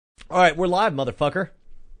All right, we're live, motherfucker.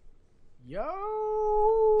 Yo!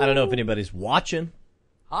 I don't know if anybody's watching.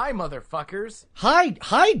 Hi, motherfuckers. Hi,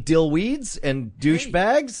 dillweeds and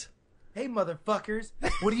douchebags. Hey, motherfuckers.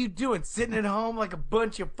 What are you doing? Sitting at home like a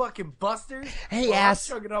bunch of fucking busters? Hey, While ass.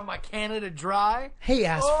 I'm chugging on my Canada Dry. Hey,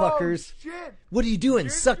 ass fuckers. Shit. What are you doing?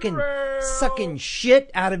 Ginger ale. Sucking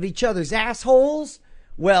shit out of each other's assholes?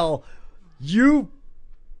 Well, you're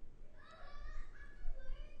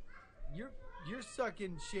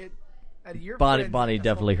sucking shit out of your Bonnie friends'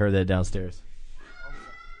 definitely heard that downstairs.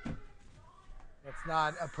 That's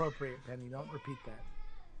not appropriate, Penny. Don't repeat that.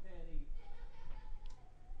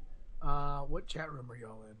 What chat room are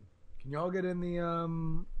y'all in? Can y'all get in the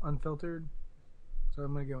unfiltered? So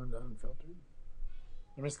I'm gonna go into unfiltered.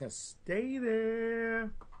 I'm just gonna stay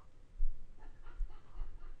there.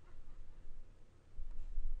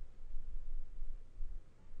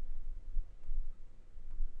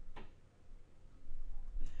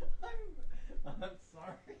 I'm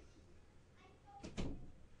sorry.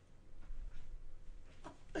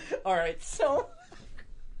 All right, so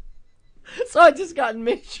I just got in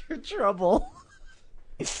major trouble.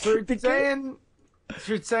 So you're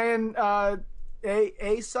saying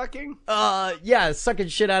a sucking? Yeah, sucking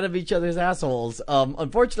shit out of each other's assholes.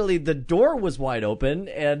 Unfortunately, the door was wide open,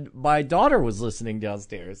 and my daughter was listening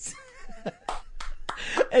downstairs.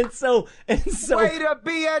 And so, Way to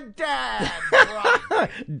be a dad, bro.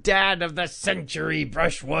 Dad of the century,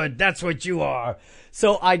 Brushwood. That's what you are.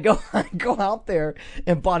 So I go out there,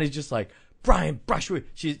 and Bonnie's just like, Brian Brushwood.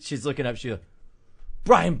 She's looking up. She's like,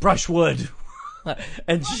 Brian Brushwood,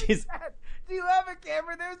 and she's. Do you have a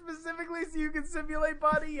camera there specifically so you can simulate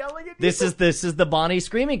Bonnie yelling at you? This is the Bonnie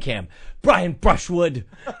screaming cam. Brian Brushwood.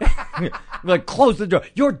 Like, close the door.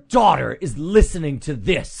 Your daughter is listening to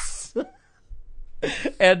this.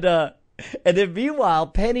 And then meanwhile,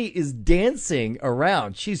 Penny is dancing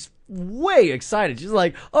around. She's way excited. She's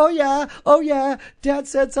like, oh yeah, Dad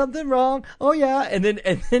said something wrong. Oh yeah. And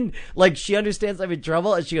then like she understands I'm in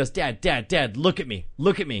trouble and she goes, Dad, look at me.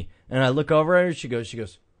 And I look over at her, she goes,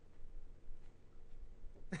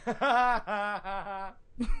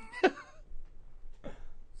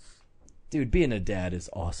 dude, being a dad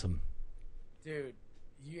is awesome. Dude,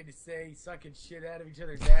 you get to say sucking shit out of each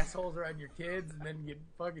other's assholes around your kids and then get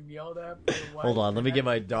fucking yelled at. Hold on, let me get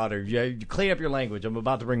my daughter. Yeah, clean up your language. I'm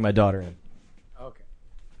about to bring my daughter in. Okay.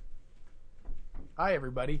 Hi,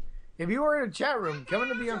 everybody. If you are in a chat room, come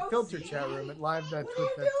into the unfiltered chat room at live.twitch.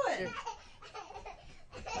 What are you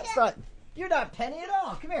doing? You're not Penny at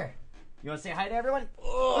all. Come here. You want to say hi to everyone?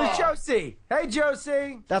 Where's Josie? Hey,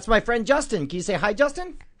 Josie. That's my friend Justin. Can you say hi,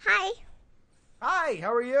 Justin? Hi. Hi,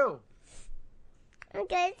 how are you? I'm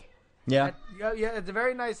good. Yeah. Yeah, it's a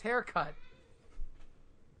very nice haircut.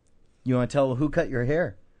 You want to tell who cut your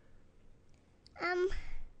hair? The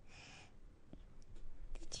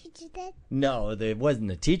teacher did. No, it wasn't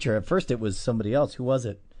a teacher. At first, it was somebody else. Who was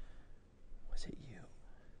it? Was it you?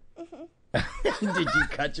 Mm-hmm. Did you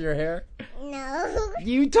cut your hair? No.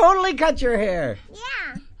 You totally cut your hair.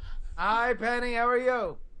 Yeah. Hi, Penny, how are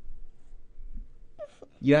you?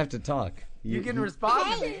 You have to talk. You can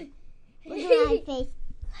respond to me. Look at my face.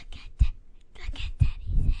 Look at Daddy's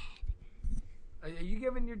head. Are you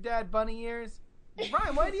giving your dad bunny ears?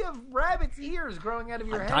 Brian, why do you have rabbit's ears growing out of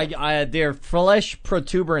your head? They're flesh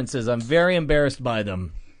protuberances. I'm very embarrassed by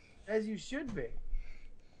them. As you should be.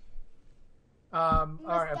 All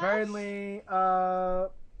right. Apparently,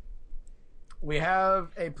 we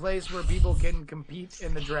have a place where people can compete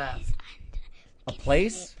in the draft. A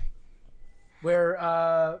place?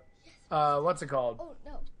 Where what's it called? Oh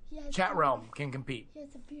no. Chat realm can compete. He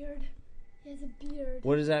has a beard. He has a beard.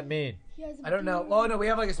 What does that mean? He has a I don't know. Oh no, we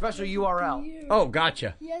have like a special URL. beard. Oh,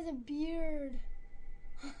 gotcha. He has a beard.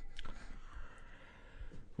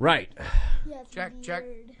 Right. He has Check, a beard. check.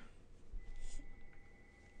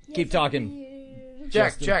 He Keep has a talking. beard.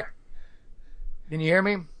 Check, Justin. check. Can you hear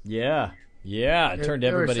me? Yeah. I turned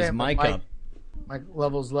They were everybody's saying my mic up. Mic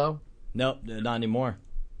level's low. Nope, not anymore.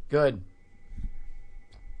 Good.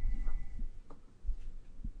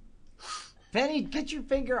 Penny, get your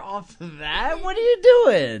finger off of that. What are you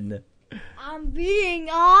doing? I'm being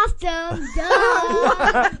awesome.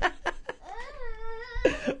 Duh.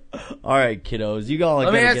 All right, kiddos. You all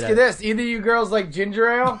Let me ask you this. Either you girls like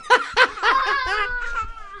ginger ale? Close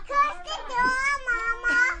the door,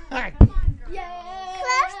 Mama. Yeah.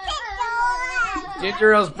 Close the door.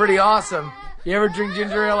 Ginger ale's pretty awesome. You ever drink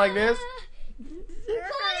ginger ale like this?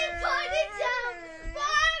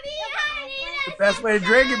 The best way to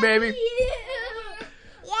drink it, baby.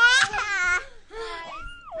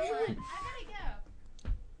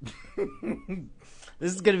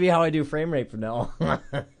 This is going to be how I do frame rate from now on.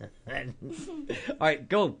 All right,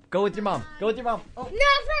 go with your mom. Go with your mom. Oh. Never!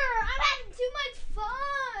 I'm having too much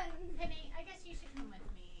fun! Penny, I guess you should come with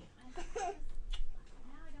me. Now I don't even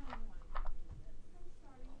want to. I'm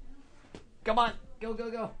sorry. Come on,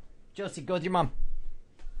 go. Josie, go with your mom.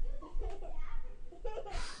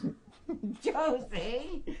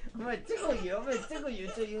 Josie, I'm gonna tickle you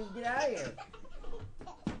until you get out of here.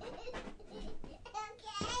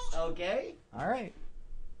 Okay. All right.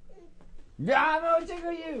 Yeah, I'm gonna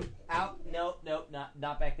tickle you. Out. No,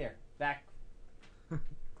 not back there. Back.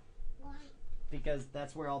 Because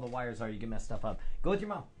that's where all the wires are. You can mess stuff up. Go with your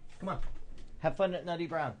mom. Come on. Have fun at Nutty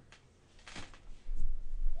Brown.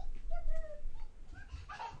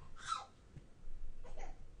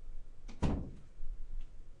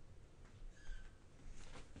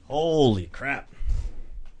 Holy crap.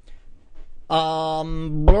 I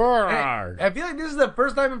feel like this is the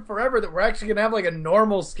first time in forever that we're actually going to have like a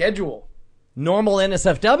normal schedule. Normal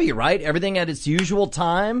NSFW, right? Everything at its usual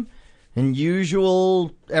time and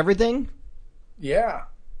usual everything? Yeah.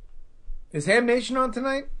 Is Ham Nation on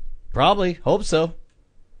tonight? Probably. Hope so.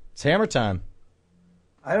 It's hammer time.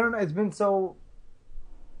 I don't know. It's been so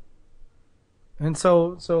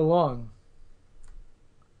long.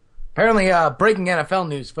 Apparently, breaking NFL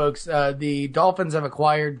news, folks. The Dolphins have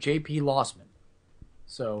acquired J.P. Lossman.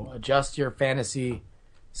 So adjust your fantasy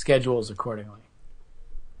schedules accordingly.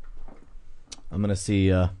 I'm going to see.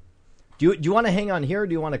 Do you want to hang on here or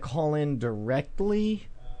do you want to call in directly?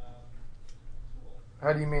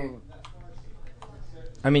 How do you mean?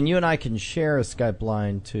 I mean, you and I can share a Skype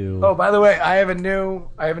line to... Oh, by the way, I have a new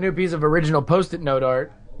piece of original Post-it note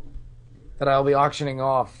art that I'll be auctioning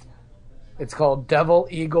off. It's called Devil,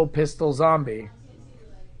 Eagle, Pistol, Zombie.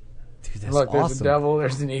 Dude, that's Look, there's awesome. a devil,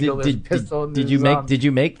 there's an eagle, there's a pistol, and did there's you a make? zombie. Did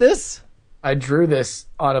you make this? I drew this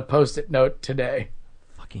on a Post-it note today.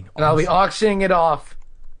 Fucking awesome. And I'll be auctioning it off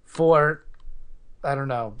for, I don't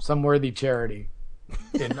know, some worthy charity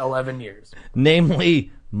in 11 years.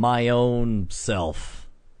 Namely, my own self.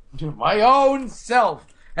 My own self.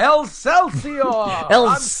 Excelsior!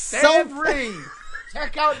 I'm staying free.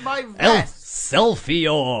 Check out my vest.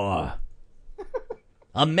 Excelsior!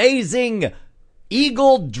 Amazing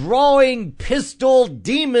eagle drawing pistol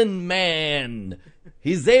demon man.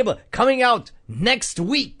 He's coming out next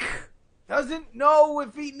week. Doesn't know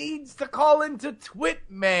if he needs to call into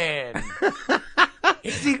Twitman.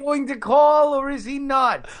 Is he going to call or is he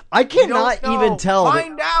not? I cannot even tell.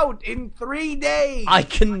 Find out in 3 days. I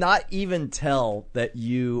cannot even tell that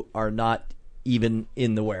you are not even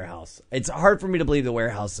in the warehouse. It's hard for me to believe the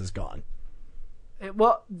warehouse is gone.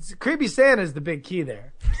 Well, Creepy Santa is the big key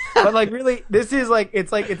there. But like really, this is like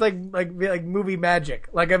it's like movie magic.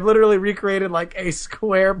 Like I've literally recreated like a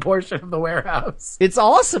square portion of the warehouse. It's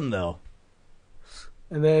awesome though.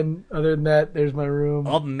 And then other than that, there's my room.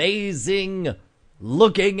 Amazing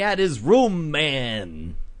looking at his room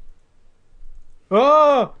man.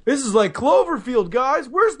 Oh, this is like Cloverfield, guys.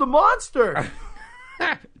 Where's the monster?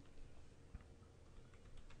 I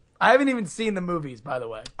haven't even seen the movies, by the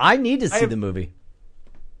way. I need to see the movie.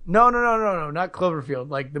 No, not Cloverfield.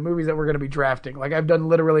 Like the movies that we're going to be drafting. Like I've done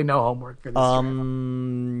literally no homework for this.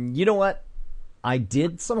 You know what? I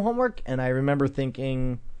did some homework, and I remember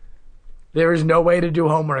thinking there is no way to do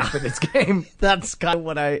homework for this game. That's kind of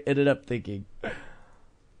what I ended up thinking.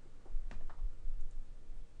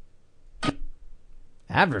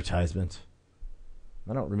 Advertisement.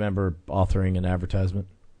 I don't remember authoring an advertisement.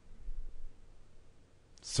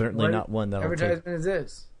 Certainly What not one that advertisement is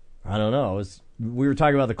this? I don't know. We were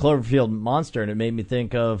talking about the Cloverfield monster, and it made me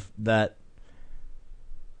think of that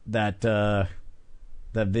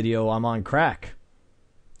video, I'm on crack.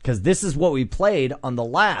 Because this is what we played on the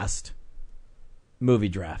last movie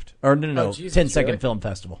draft. Or no, Jesus, 10-second really? film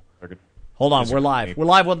festival. Hold on, we're live. We're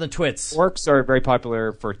live on the Twits. Orcs are very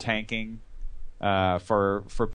popular for tanking, for